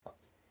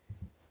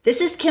This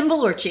is Kim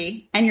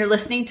Bolourtchi, and you're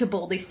listening to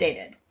Boldly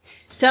Stated.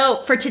 So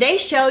for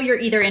today's show, you're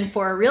either in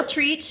for a real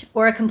treat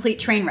or a complete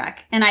train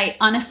wreck, and I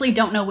honestly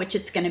don't know which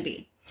it's going to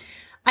be.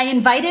 I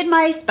invited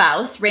my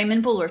spouse,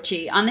 Raymond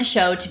Bolourtchi, on the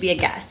show to be a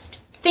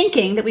guest,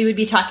 thinking that we would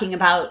be talking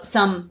about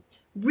some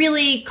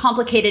really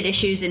complicated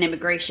issues in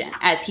immigration,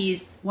 as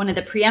he's one of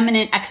the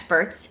preeminent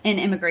experts in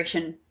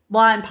immigration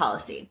law and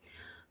policy.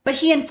 But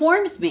he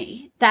informs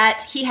me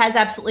that he has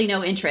absolutely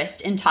no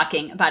interest in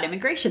talking about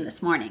immigration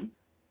this morning.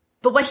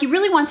 But what he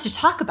really wants to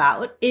talk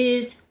about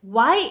is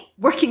why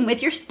working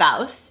with your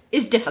spouse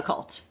is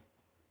difficult.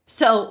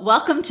 So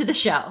welcome to the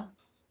show.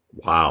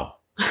 Wow.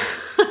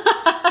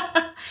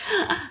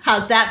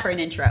 How's that for an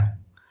intro?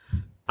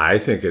 I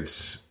think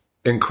it's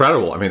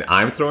incredible. I mean,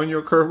 I'm throwing you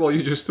a curveball.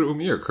 You just threw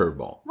me a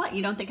curveball. What?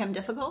 You don't think I'm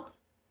difficult?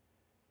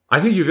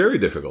 I think you're very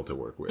difficult to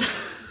work with.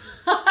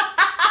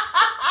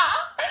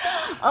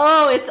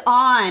 Oh, it's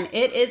on.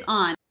 It is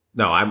on.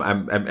 No,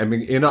 I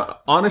mean,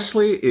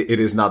 honestly, it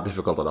is not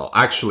difficult at all.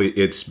 Actually,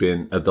 it's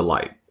been a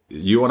delight.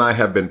 You and I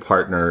have been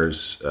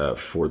partners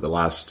for the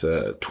last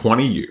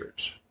 20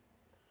 years.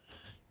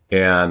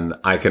 And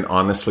I can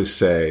honestly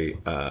say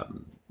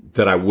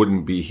that I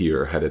wouldn't be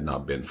here had it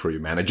not been for your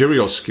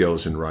managerial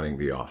skills in running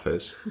the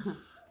office.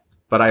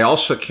 But I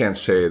also can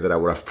say that I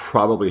would have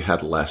probably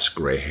had less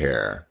gray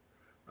hair.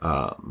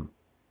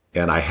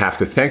 And I have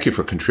to thank you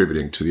for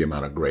contributing to the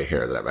amount of gray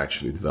hair that I've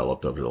actually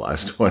developed over the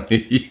last 20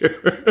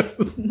 years.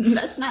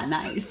 That's not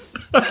nice.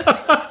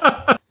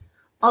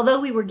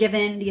 Although we were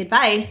given the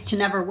advice to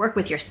never work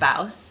with your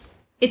spouse,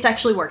 it's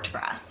actually worked for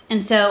us.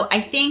 And so I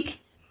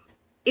think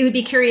it would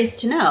be curious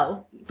to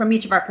know from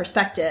each of our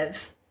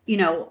perspective,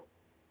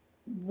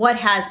 what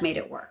has made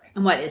it work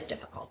and what is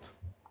difficult.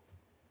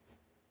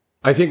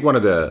 I think one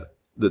of the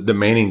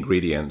main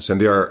ingredients, and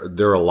there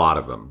are a lot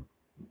of them,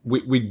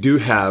 we do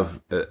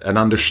have an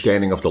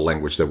understanding of the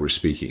language that we're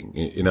speaking.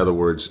 In other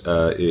words,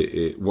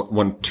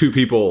 when two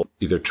people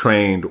either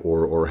trained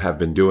or have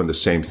been doing the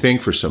same thing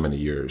for so many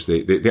years,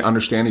 they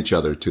understand each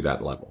other to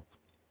that level.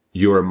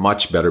 You're a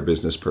much better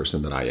business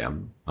person than I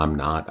am. I'm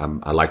not.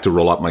 I like to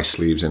roll up my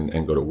sleeves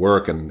and go to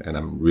work, and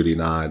I'm really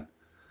not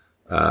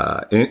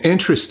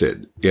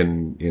interested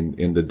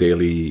in the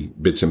daily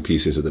bits and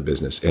pieces of the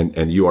business.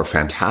 And you are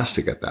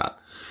fantastic at that.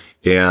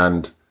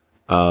 And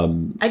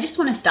I just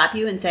want to stop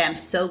you and say I'm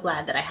so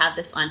glad that I have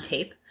this on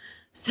tape.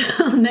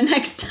 So the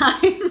next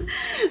time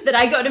that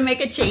I go to make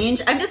a change,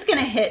 I'm just going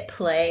to hit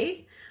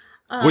play.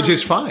 Which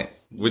is fine.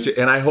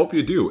 And I hope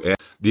you do. And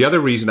the other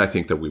reason I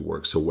think that we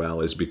work so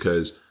well is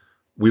because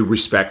we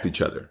respect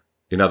each other.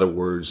 In other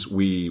words,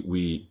 there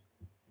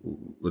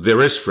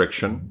is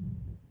friction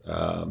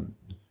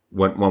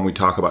when we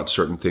talk about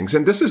certain things.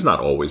 And this is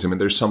not always. I mean,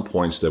 there's some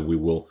points that we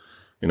will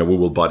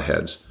butt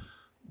heads.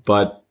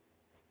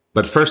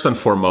 But first and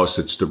foremost,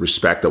 it's the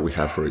respect that we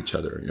have for each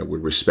other. We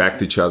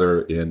respect each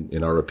other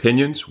in our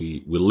opinions.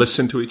 We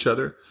listen to each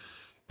other,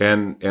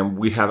 and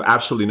we have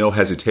absolutely no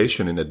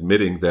hesitation in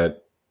admitting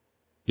that,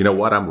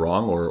 what, I'm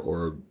wrong,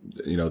 or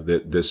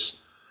this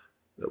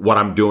what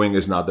I'm doing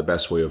is not the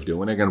best way of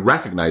doing it, and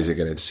recognizing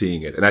it and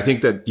seeing it. And I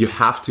think that you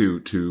have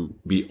to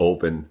be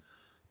open,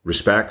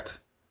 respect,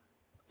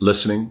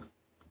 listening,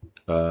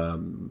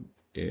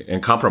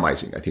 and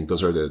compromising. I think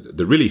those are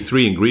the really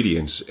three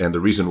ingredients, and the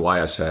reason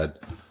why I said,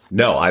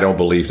 no, I don't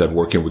believe that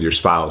working with your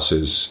spouse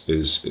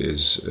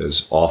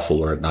is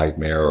awful or a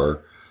nightmare,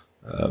 or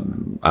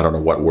I don't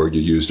know what word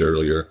you used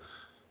earlier.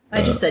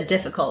 I just said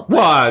difficult.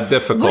 Well,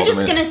 difficult. We're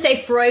just going to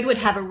say Freud would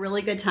have a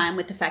really good time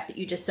with the fact that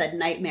you just said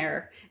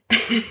nightmare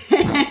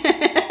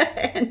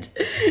and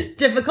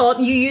difficult.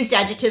 You used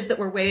adjectives that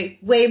were way,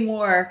 way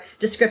more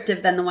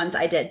descriptive than the ones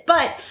I did.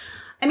 But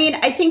I mean,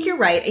 I think you're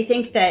right. I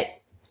think that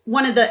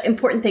one of the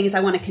important things I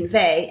want to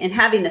convey in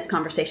having this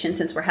conversation,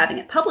 since we're having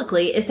it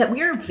publicly, is that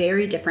we are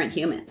very different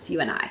humans, you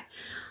and I.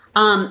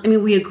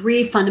 We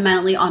agree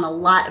fundamentally on a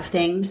lot of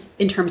things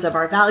in terms of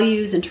our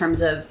values, in terms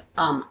of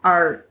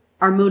our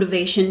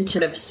motivation to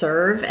sort of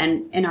serve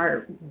and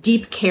our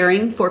deep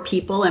caring for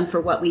people and for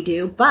what we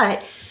do.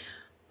 But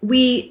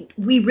we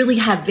really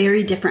have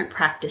very different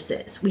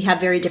practices. We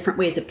have very different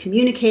ways of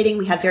communicating.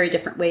 We have very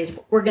different ways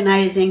of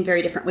organizing,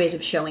 very different ways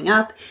of showing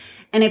up.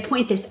 And I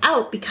point this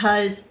out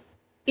because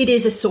it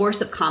is a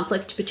source of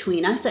conflict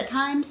between us at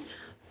times,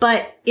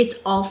 but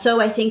it's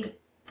also, I think,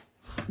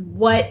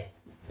 what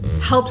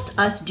helps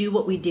us do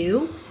what we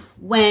do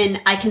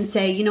when I can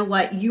say, you know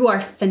what, you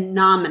are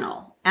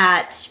phenomenal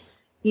at,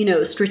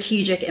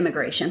 strategic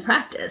immigration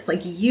practice.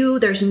 Like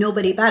there's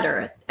nobody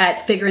better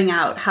at figuring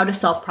out how to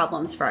solve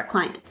problems for our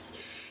clients.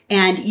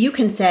 And you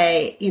can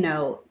say,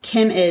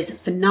 Kim is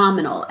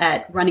phenomenal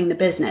at running the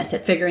business,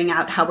 at figuring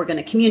out how we're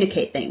going to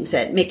communicate things,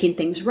 at making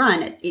things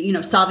run,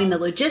 at, solving the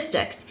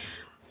logistics.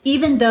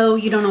 Even though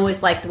you don't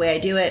always like the way I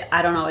do it,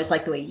 I don't always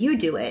like the way you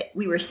do it,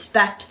 we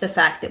respect the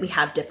fact that we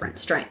have different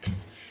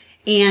strengths.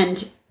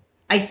 And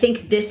I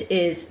think this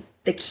is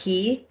the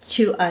key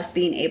to us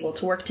being able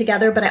to work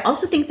together. But I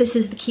also think this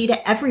is the key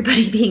to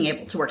everybody being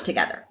able to work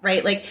together,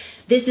 right? Like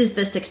this is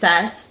the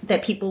success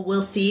that people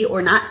will see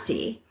or not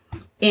see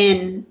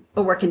in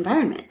a work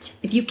environment.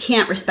 If you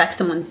can't respect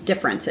someone's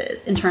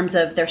differences in terms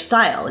of their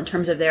style, in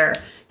terms of their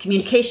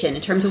communication,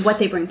 in terms of what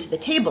they bring to the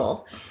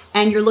table,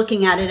 and you're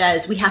looking at it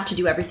as we have to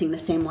do everything the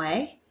same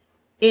way,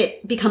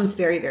 it becomes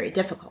very, very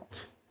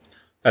difficult.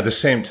 At the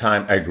same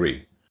time, I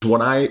agree.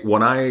 When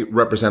I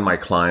represent my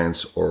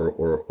clients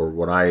or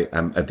when I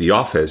am at the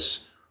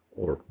office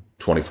or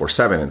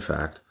 24/7, in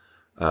fact,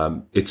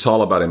 it's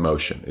all about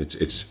emotion.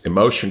 It's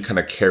emotion kind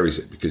of carries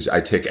it because I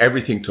take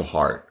everything to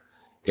heart,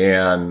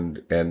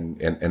 and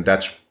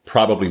that's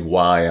probably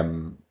why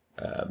I'm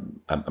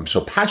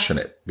so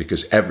passionate,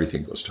 because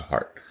everything goes to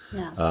heart.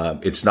 Yeah.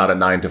 It's not a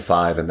 9 to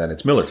 5 and then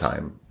it's Miller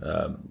time.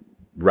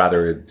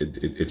 Rather,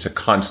 it's a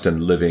constant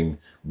living,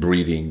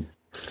 breathing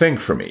thing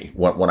for me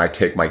when I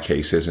take my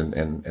cases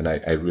and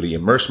I really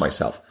immerse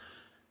myself.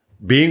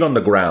 Being on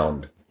the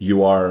ground,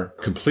 you are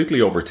completely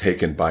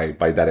overtaken by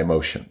that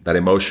emotion. That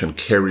emotion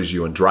carries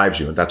you and drives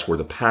you, and that's where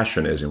the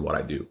passion is in what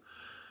I do.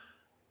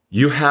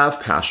 You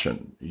have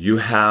passion. You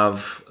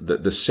have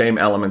the same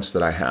elements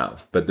that I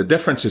have, but the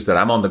difference is that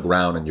I'm on the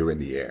ground and you're in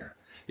the air.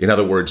 In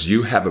other words,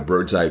 you have a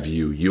bird's eye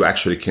view. You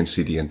actually can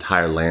see the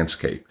entire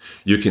landscape.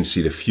 You can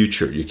see the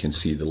future. You can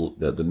see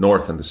the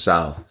north and the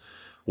south.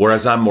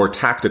 Whereas I'm more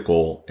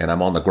tactical and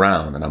I'm on the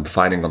ground and I'm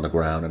fighting on the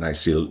ground and I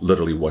see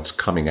literally what's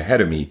coming ahead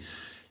of me,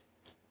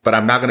 but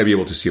I'm not going to be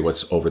able to see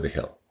what's over the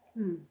hill.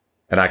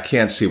 And I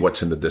can't see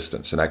what's in the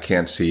distance, and I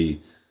can't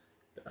see,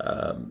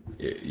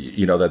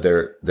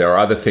 that there are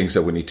other things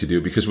that we need to do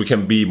because we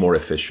can be more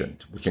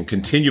efficient. We can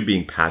continue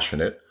being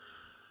passionate.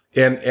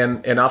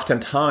 And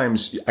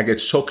oftentimes I get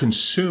so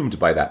consumed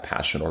by that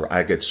passion, or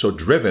I get so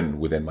driven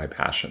within my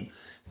passion.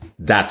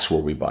 That's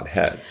where we butt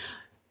heads.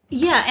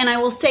 Yeah. And I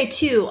will say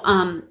too,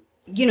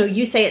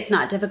 you say it's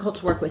not difficult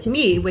to work with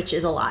me, which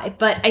is a lie,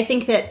 but I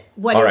think that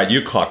All right,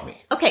 you caught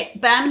me. Okay,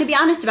 but I'm going to be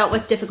honest about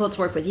what's difficult to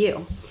work with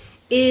you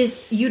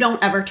is you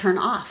don't ever turn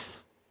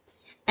off.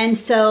 And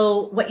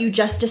so what you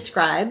just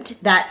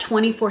described, that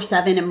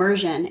 24/7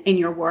 immersion in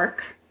your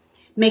work,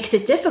 makes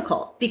it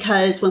difficult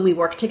because when we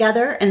work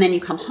together and then you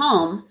come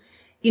home,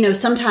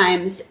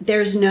 sometimes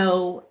there's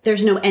no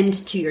end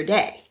to your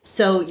day.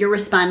 So you're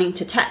responding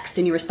to texts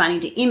and you're responding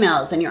to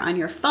emails and you're on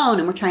your phone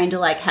and we're trying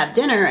to have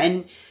dinner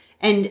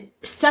and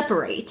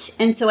separate.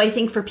 And so I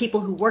think for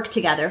people who work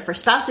together, for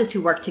spouses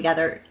who work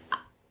together,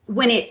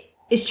 when it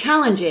is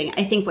challenging,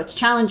 I think what's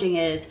challenging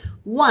is,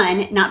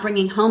 one, not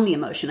bringing home the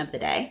emotion of the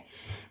day.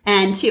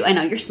 And two, I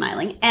know you're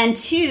smiling. And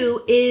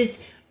two is,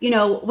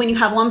 when you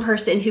have one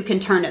person who can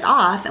turn it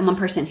off and one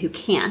person who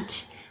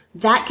can't,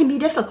 that can be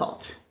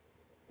difficult.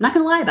 I'm not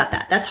going to lie about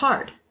that. That's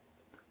hard.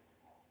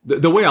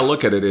 The way I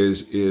look at it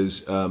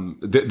is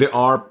there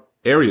are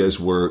areas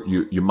where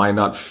you might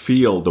not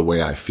feel the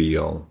way I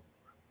feel,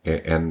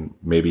 and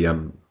maybe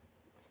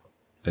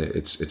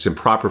it's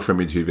improper for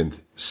me to even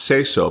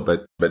say so,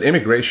 but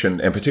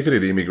immigration, and particularly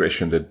the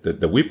immigration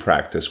that we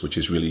practice, which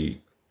is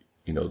really,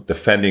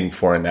 defending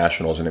foreign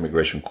nationals in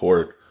immigration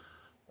court,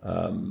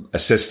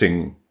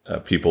 assisting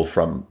people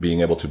from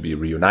being able to be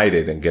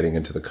reunited and getting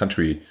into the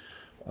country,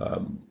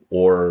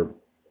 or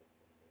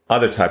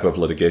other type of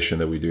litigation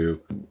that we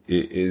do,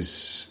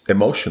 is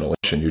emotional.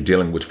 You're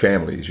dealing with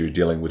families. You're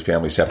dealing with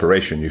family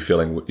separation.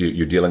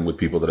 You're dealing with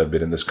people that have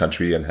been in this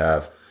country and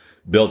have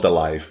built a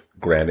life.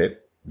 Granted,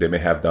 they may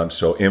have done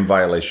so in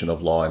violation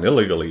of law and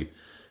illegally.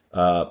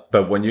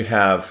 But when you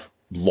have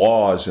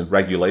laws and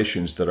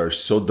regulations that are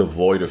so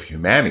devoid of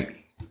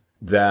humanity,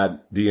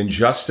 that the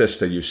injustice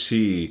that you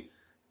see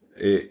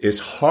is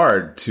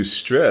hard to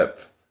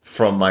strip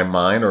from my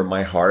mind or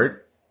my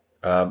heart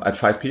at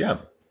 5 p.m.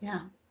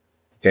 Yeah.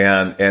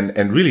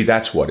 And really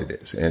that's what it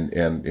is. And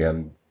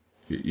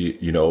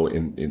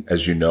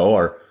as you know,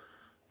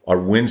 our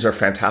wins are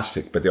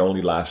fantastic, but they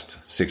only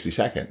last 60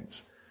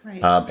 seconds.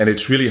 Right. And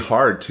it's really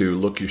hard to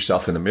look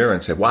yourself in the mirror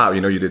and say, wow,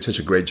 you did such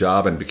a great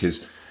job. And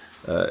because,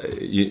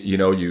 you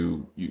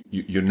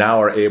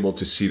now are able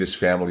to see this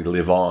family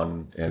live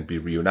on and be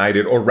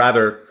reunited, or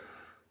rather,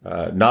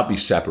 not be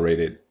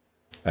separated,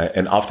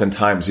 and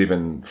oftentimes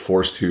even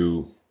forced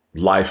to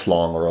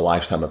lifelong or a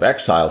lifetime of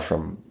exile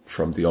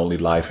from the only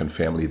life and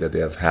family that they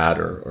have had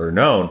or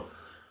known,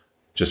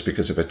 just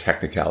because of a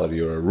technicality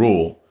or a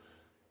rule.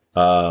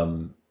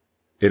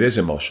 It is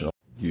emotional.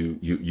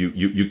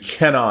 You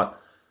cannot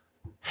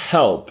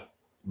help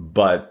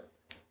but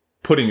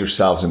putting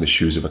yourselves in the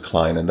shoes of a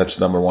client. And that's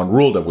the number one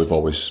rule that we've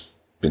always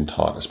been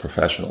taught as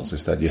professionals,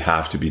 is that you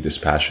have to be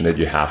dispassionate.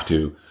 You have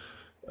to,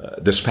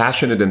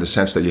 dispassionate in the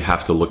sense that you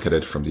have to look at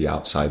it from the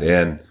outside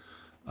in.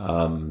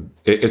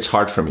 It's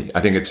hard for me.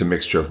 I think it's a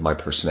mixture of my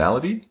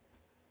personality.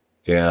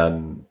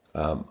 And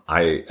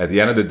at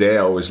the end of the day,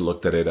 I always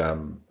looked at it,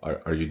 I'm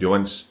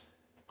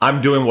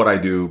doing what I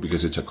do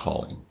because it's a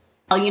calling.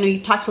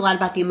 You've talked a lot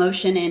about the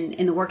emotion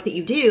in the work that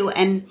you do.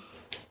 And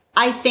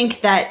I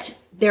think that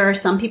there are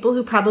some people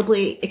who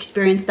probably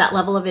experience that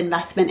level of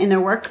investment in their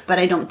work, but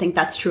I don't think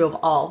that's true of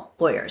all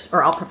lawyers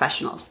or all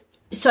professionals.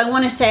 So I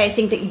want to say, I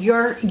think that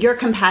your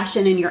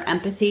compassion and your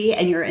empathy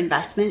and your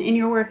investment in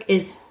your work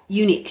is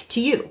unique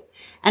to you.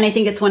 And I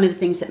think it's one of the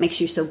things that makes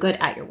you so good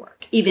at your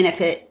work, even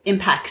if it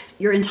impacts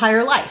your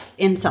entire life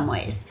in some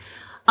ways.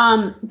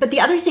 But the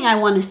other thing I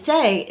want to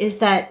say is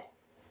that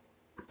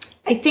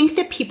I think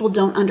that people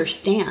don't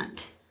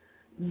understand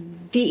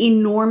the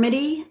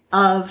enormity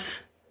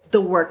of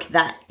the work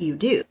that you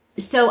do.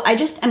 So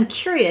I'm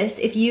curious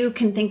if you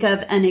can think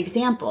of an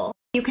example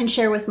you can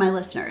share with my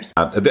listeners.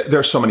 There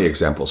are so many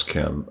examples,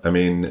 Kim. I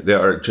mean, there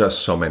are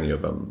just so many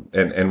of them.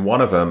 And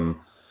one of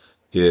them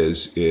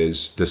is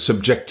the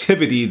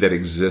subjectivity that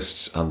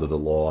exists under the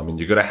law. I mean,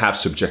 you're going to have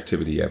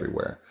subjectivity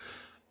everywhere.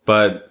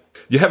 But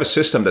you have a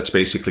system that's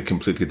basically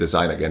completely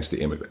designed against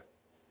the immigrant.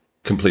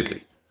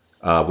 Completely.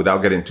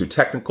 Without getting too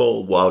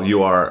technical, while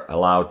you are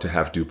allowed to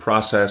have due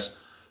process,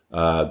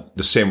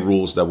 the same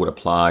rules that would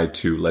apply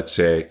to, let's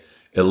say,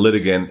 a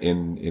litigant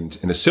in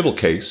a civil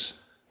case,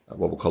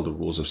 what we call the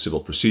rules of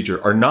civil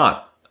procedure, are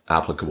not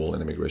applicable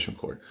in immigration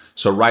court.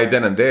 So right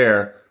then and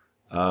there,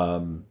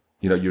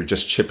 you're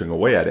just chipping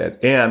away at it.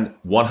 And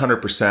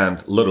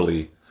 100%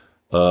 literally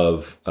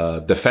of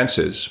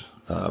defenses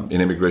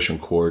in immigration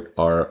court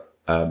are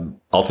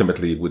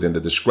ultimately within the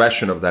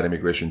discretion of that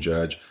immigration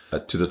judge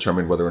to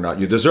determine whether or not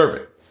you deserve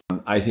it.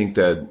 I think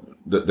that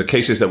the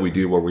cases that we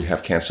do where we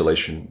have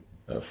cancellation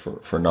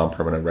for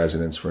non-permanent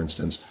residents, for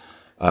instance,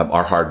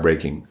 are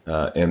heartbreaking.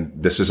 And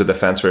this is a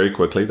defense very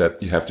quickly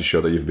that you have to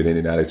show that you've been in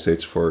the United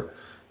States for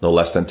no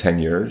less than 10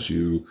 years.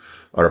 You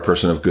are a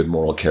person of good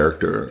moral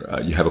character.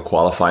 You have a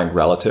qualifying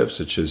relative,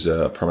 such as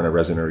a permanent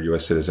resident or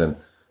U.S. citizen,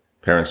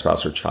 parent,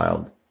 spouse, or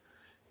child.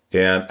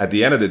 And at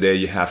the end of the day,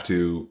 you have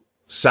to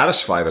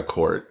satisfy the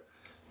court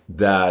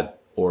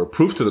that, or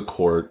prove to the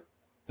court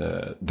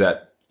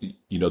that,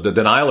 the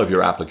denial of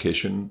your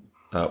application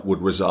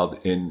would result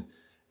in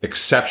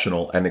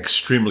exceptional and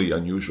extremely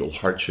unusual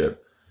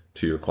hardship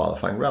to your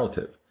qualifying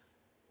relative.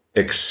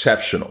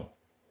 Exceptional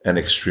and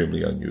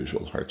extremely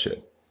unusual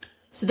hardship.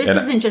 So this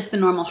isn't just the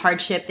normal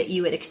hardship that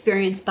you would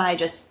experience by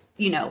just,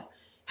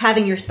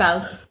 having your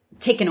spouse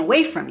taken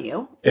away from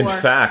you. In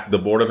fact, the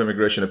Board of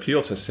Immigration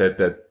Appeals has said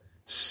that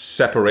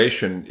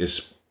separation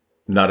is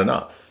not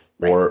enough,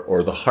 right?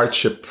 or the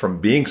hardship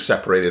from being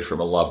separated from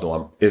a loved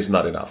one is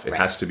not enough. It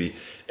has to be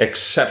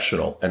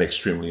exceptional and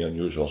extremely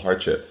unusual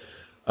hardship.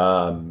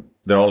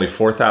 There are only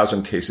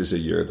 4,000 cases a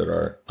year that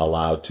are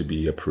allowed to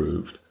be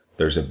approved.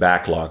 There's a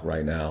backlog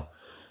right now.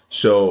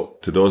 So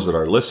to those that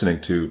are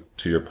listening to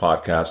your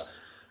podcast,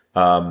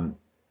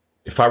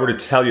 if I were to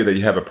tell you that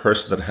you have a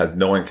person that had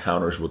no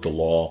encounters with the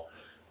law,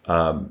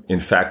 in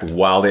fact,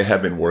 while they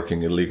have been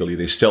working illegally,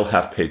 they still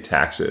have paid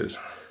taxes.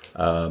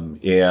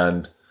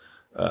 And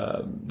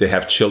they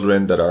have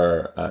children that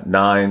are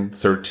 9,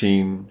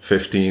 13,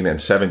 15, and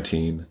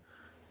 17.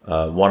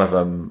 One of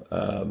them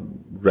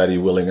ready,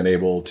 willing, and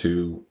able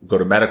to go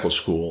to medical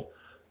school,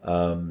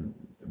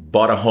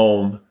 bought a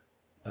home,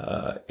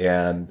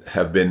 and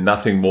have been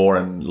nothing more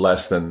and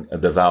less than a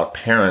devout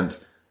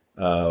parent,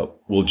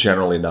 will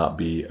generally not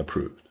be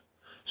approved.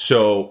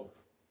 So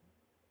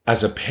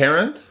as a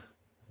parent,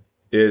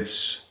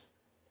 it's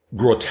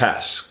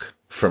grotesque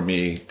for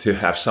me to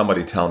have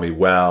somebody tell me,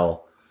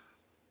 well,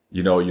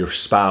 your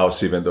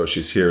spouse, even though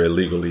she's here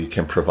illegally,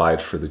 can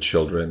provide for the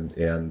children,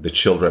 and the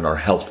children are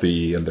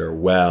healthy and they're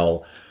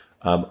well.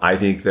 I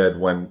think that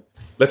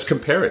let's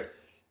compare it.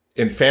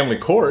 In family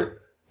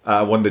court,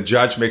 when the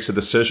judge makes a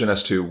decision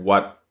as to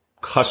what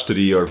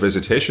custody or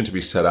visitation to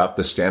be set up,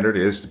 the standard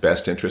is the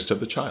best interest of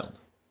the child.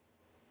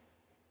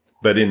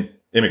 But in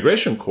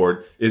immigration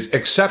court is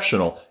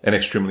exceptional and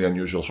extremely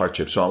unusual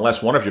hardship. So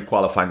unless one of your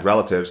qualifying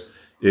relatives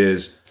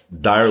is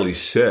direly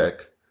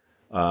sick,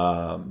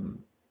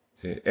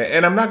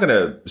 and I'm not going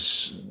to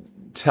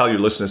tell your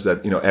listeners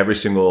that, every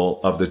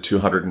single of the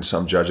 200 and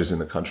some judges in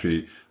the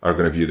country are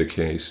going to view the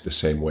case the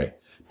same way.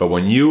 But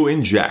when you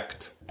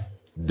inject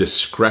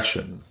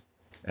discretion,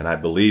 and I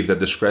believe that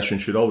discretion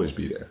should always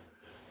be there,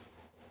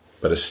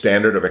 but a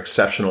standard of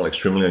exceptional,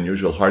 extremely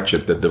unusual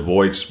hardship that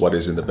devoids what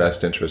is in the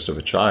best interest of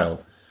a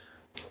child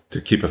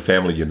to keep a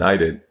family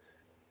united.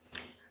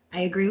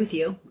 I agree with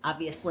you,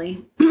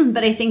 obviously.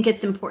 But I think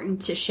it's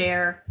important to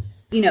share,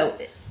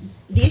 the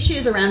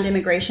issues around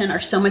immigration are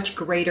so much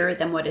greater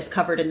than what is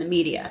covered in the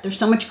media. They're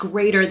so much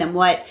greater than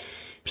what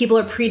people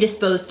are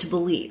predisposed to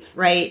believe,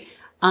 right?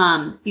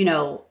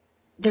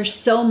 There's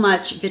so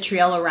much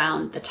vitriol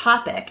around the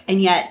topic.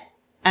 And yet,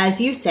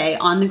 as you say,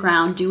 on the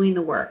ground, doing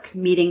the work,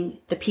 meeting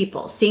the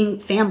people, seeing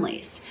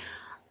families,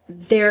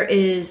 there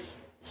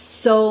is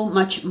so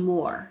much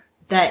more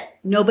that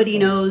nobody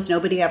knows,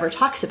 nobody ever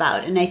talks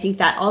about. And I think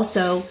that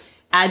also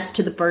adds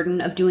to the burden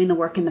of doing the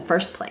work in the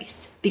first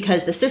place,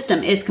 because the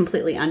system is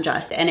completely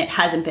unjust and it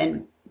hasn't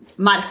been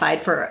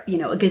modified for, a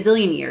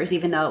gazillion years,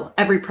 even though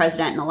every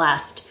president in the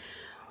last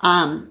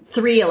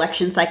 3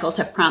 election cycles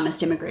have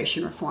promised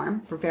immigration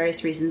reform. For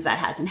various reasons that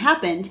hasn't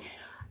happened.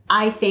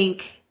 I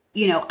think,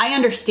 I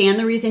understand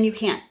the reason you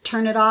can't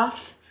turn it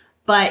off,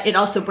 but it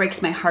also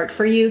breaks my heart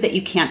for you that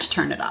you can't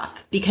turn it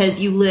off, because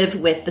you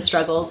live with the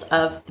struggles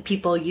of the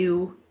people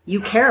you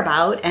care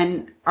about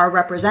and are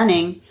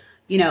representing,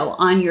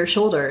 on your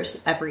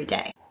shoulders every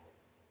day.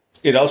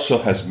 It also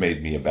has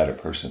made me a better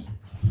person.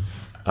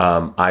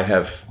 I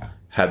have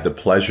had the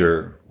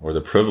pleasure or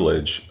the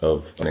privilege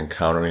of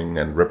encountering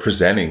and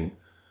representing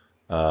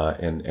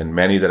and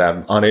many that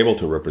I'm unable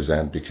to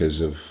represent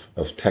because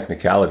of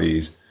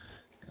technicalities,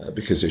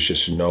 because there's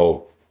just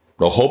no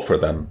hope for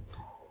them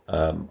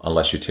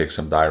unless you take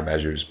some dire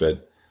measures.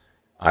 But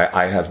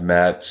I have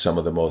met some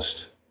of the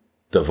most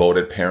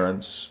devoted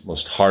parents,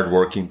 most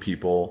hardworking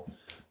people,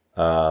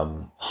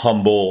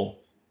 humble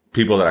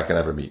people that I can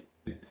ever meet.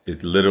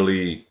 It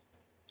literally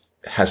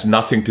has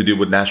nothing to do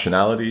with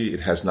nationality. It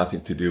has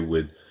nothing to do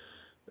with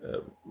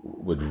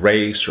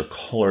race or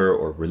color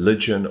or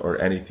religion or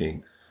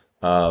anything.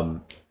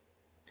 And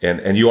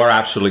you are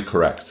absolutely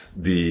correct.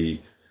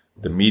 The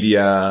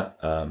media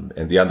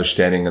and the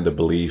understanding and the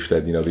belief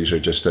that these are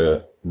just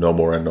no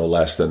more and no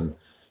less than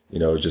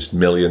just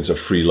millions of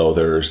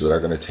freeloaders that are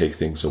going to take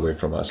things away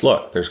from us.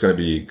 Look, there's going to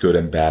be good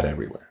and bad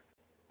everywhere,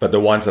 but the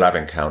ones that I've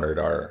encountered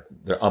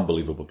they're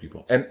unbelievable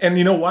people. And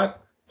you know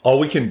what? All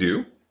we can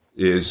do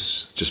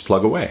is just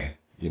plug away.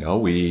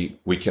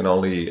 We can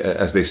only,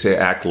 as they say,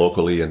 act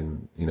locally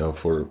and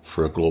for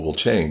a global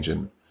change.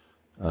 And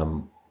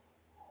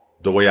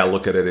the way I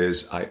look at it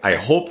is, I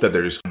hope that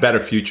there is a better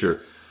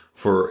future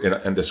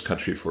in this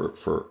country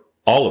for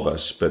all of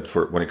us. But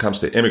when it comes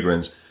to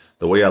immigrants,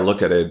 the way I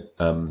look at it,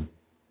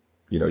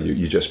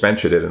 you just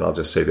mentioned it, and I'll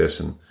just say this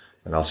and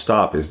I'll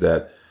stop, is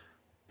that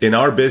in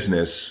our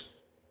business,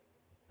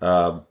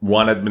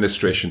 one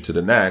administration to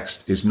the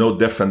next is no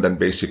different than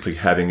basically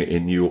having a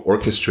new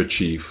orchestra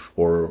chief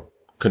or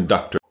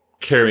conductor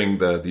carrying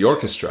the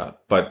orchestra.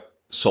 But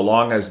so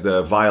long as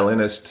the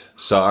violinist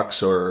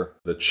sucks or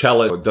the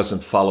cellist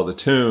doesn't follow the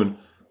tune,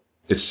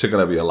 it's still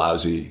going to be a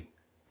lousy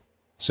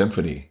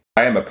symphony.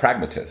 I am a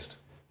pragmatist,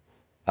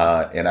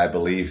 and I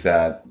believe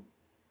that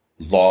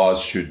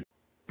laws should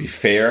be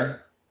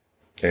fair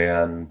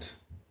and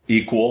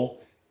equal,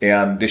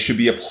 and they should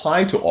be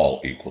applied to all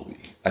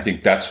equally. I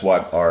think that's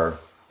what our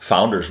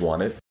founders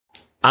wanted.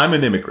 I'm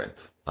an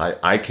immigrant.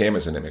 I came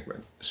as an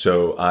immigrant.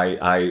 So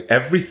I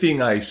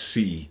everything I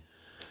see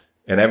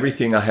and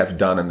everything I have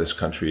done in this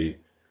country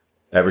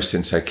ever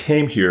since I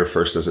came here,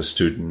 first as a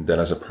student, then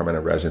as a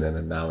permanent resident,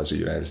 and now as a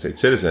United States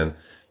citizen,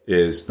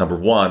 is, number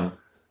one,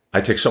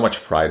 I take so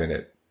much pride in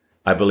it.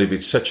 I believe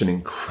it's such an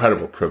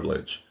incredible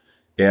privilege.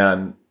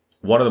 And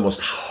one of the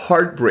most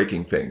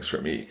heartbreaking things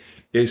for me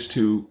is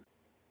to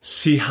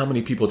see how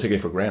many people take it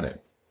for granted.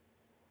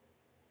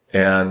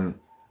 And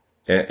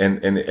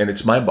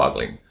it's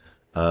mind-boggling.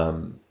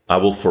 I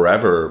will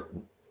forever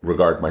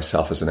regard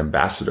myself as an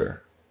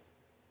ambassador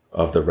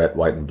of the red,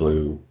 white, and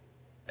blue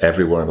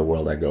everywhere in the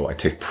world I go. I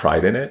take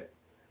pride in it.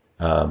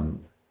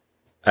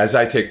 As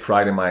I take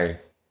pride in my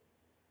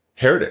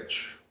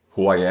heritage,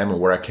 who I am and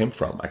where I came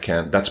from.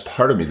 That's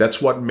part of me.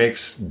 That's what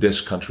makes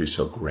this country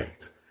so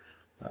great.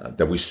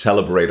 That we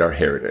celebrate our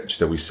heritage,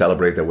 that we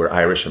celebrate that we're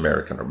Irish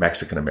American or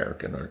Mexican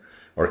American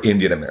or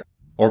Indian American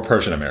or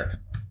Persian American.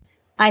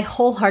 I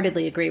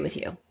wholeheartedly agree with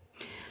you.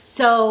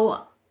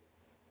 So,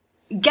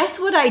 guess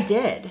what I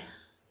did?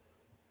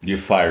 You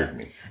fired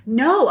me.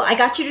 No, I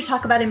got you to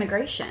talk about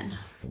immigration.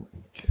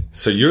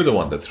 So you're the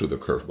one that threw the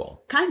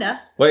curveball.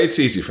 Kinda. Well, it's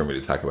easy for me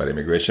to talk about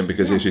immigration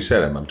because, as you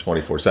said, I'm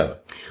 24/7.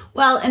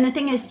 Well, and the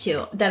thing is,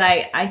 too, that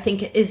I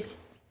think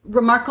is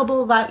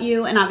remarkable about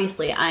you, and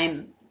obviously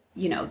I'm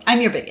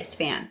your biggest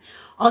fan.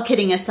 All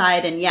kidding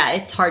aside, and yeah,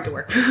 it's hard to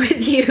work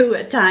with you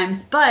at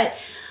times, but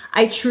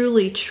I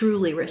truly,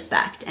 truly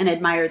respect and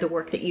admire the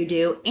work that you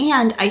do.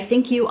 And I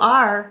think you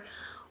are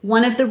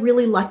one of the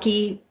really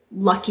lucky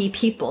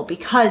people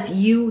because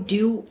you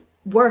do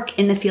work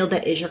in the field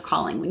that is your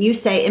calling. When you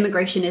say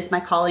immigration is my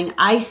calling,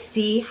 I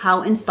see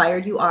how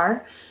inspired you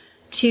are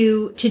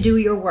to do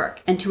your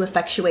work and to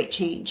effectuate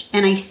change.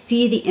 And I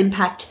see the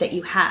impact that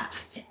you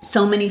have.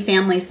 So many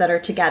families that are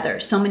together,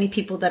 so many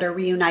people that are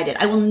reunited.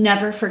 I will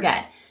never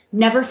forget,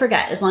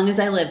 as long as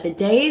I live, the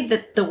day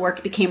that the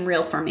work became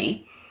real for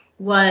me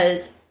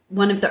was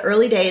one of the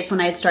early days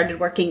when I had started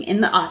working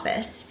in the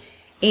office.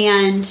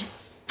 And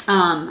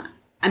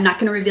I'm not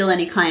going to reveal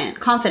any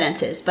client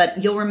confidences,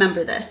 but you'll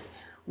remember this.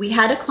 We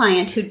had a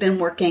client who'd been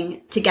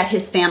working to get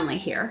his family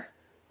here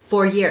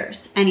for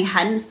years, and he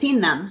hadn't seen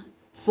them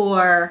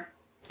for,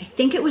 I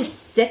think it was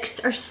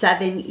 6 or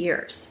 7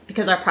 years,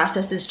 because our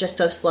process is just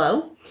so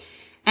slow.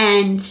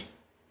 And,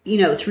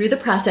 through the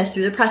process,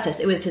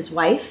 it was his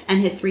wife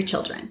and his 3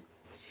 children.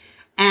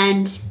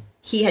 And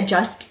he had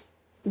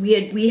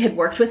we had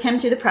worked with him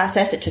through the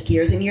process. It took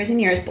years and years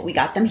and years, but we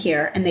got them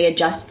here, and they had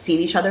just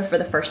seen each other for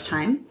the first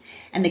time.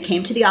 And they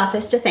came to the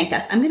office to thank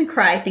us. I'm going to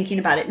cry thinking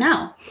about it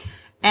now.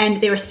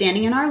 And they were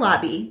standing in our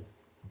lobby,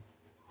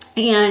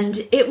 and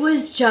it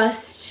was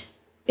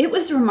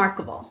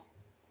remarkable,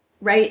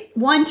 right?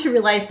 One, to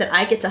realize that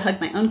I get to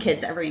hug my own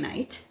kids every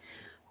night,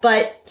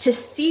 but to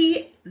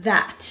see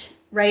that,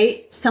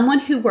 right? Someone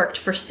who worked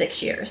for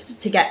 6 years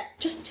to get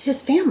just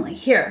his family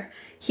here.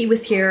 He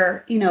was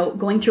here,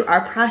 going through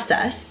our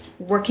process,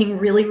 working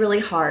really, really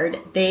hard.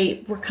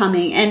 They were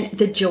coming, and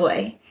the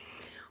joy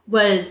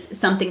was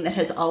something that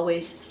has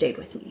always stayed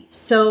with me.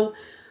 So,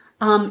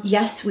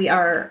 yes, we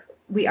are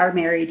we are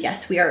married.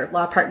 Yes, we are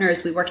law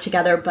partners. We work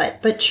together.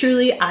 But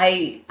truly,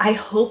 I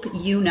hope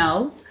you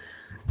know,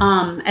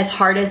 as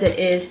hard as it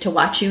is to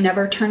watch you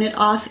never turn it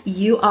off,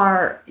 you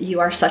are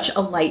such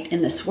a light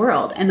in this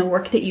world. And the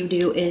work that you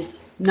do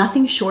is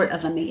nothing short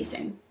of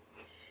amazing.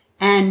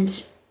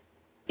 And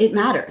it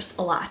matters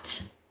a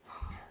lot.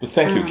 Well,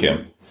 thank you,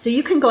 Kim. So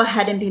you can go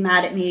ahead and be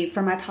mad at me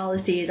for my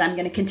policies. I'm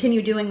going to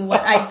continue doing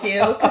what I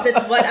do because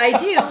it's what I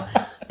do.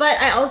 But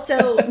I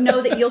also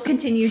know that you'll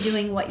continue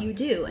doing what you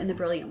do in the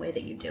brilliant way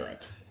that you do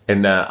it.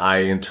 And I,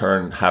 in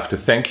turn, have to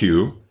thank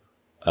you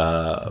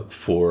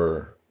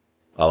for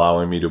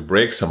allowing me to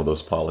break some of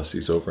those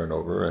policies over and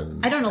over.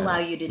 And I don't allow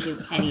you to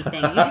do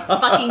anything. You just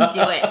fucking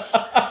do it.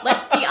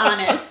 Let's be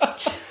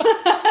honest.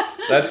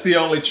 That's the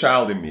only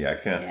child in me. I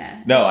can't.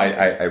 Yeah. No,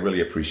 I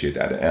really appreciate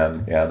that.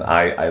 And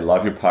I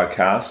love your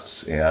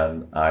podcasts.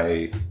 And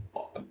I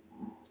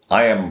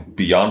am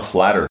beyond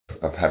flattered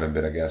of having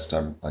been a guest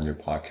on your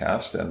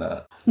podcast.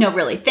 And no,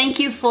 really. Thank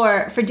you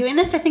for doing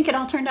this. I think it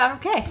all turned out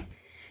okay.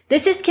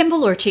 This is Kim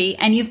Bolourtchi,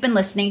 and you've been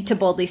listening to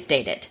Boldly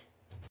Stated.